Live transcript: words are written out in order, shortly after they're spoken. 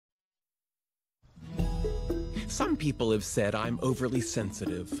Some people have said I'm overly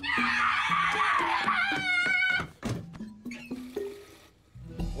sensitive.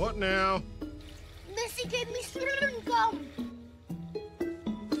 What now? Missy gave me chewing gum.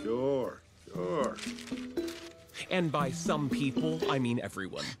 Sure. And by some people, I mean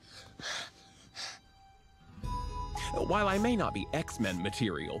everyone. While I may not be X-Men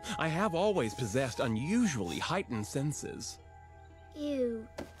material, I have always possessed unusually heightened senses. Ew.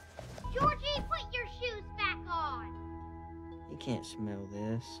 Georgie, put your shoes back on. You can't smell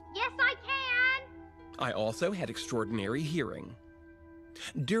this. Yes, I can. I also had extraordinary hearing.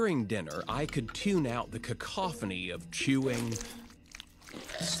 During dinner, I could tune out the cacophony of chewing,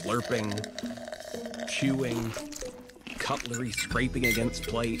 slurping, chewing, cutlery scraping against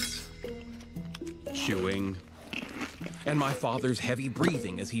plates, chewing, and my father's heavy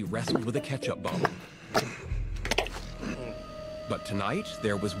breathing as he wrestled with a ketchup bottle. But tonight,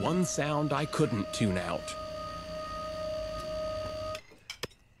 there was one sound I couldn't tune out.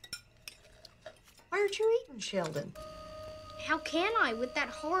 Why aren't you eating, Sheldon? How can I with that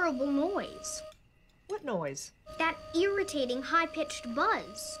horrible noise? What noise? That irritating high-pitched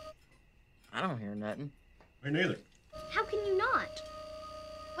buzz. I don't hear nothing. Me neither. How can you not?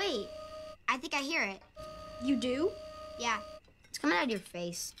 Wait, I think I hear it. You do? Yeah, it's coming out of your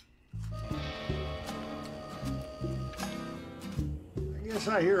face. I guess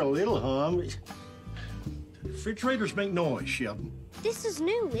I hear a little hum. Refrigerators make noise, Sheldon. This is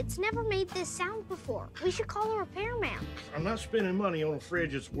new. It's never made this sound before. We should call a repairman. I'm not spending money on a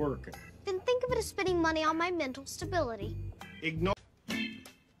fridge that's working. Then think of it as spending money on my mental stability. Ignore.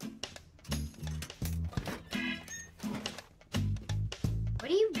 What are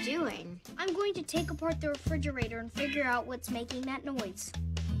you doing? I'm going to take apart the refrigerator and figure out what's making that noise.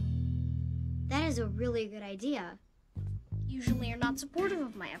 That is a really good idea. Usually you're not supportive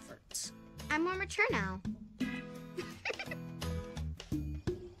of my efforts. I'm more mature now.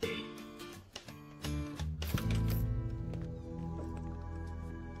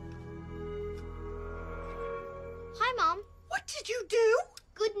 Hi, Mom. What did you do?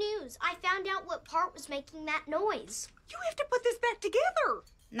 Good news. I found out what part was making that noise. You have to put this back together.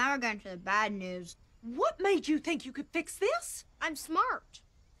 Now we're going to the bad news. What made you think you could fix this? I'm smart.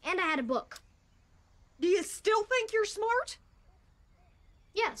 And I had a book. Do you still think you're smart?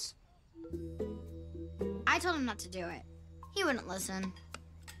 Yes. I told him not to do it. He wouldn't listen.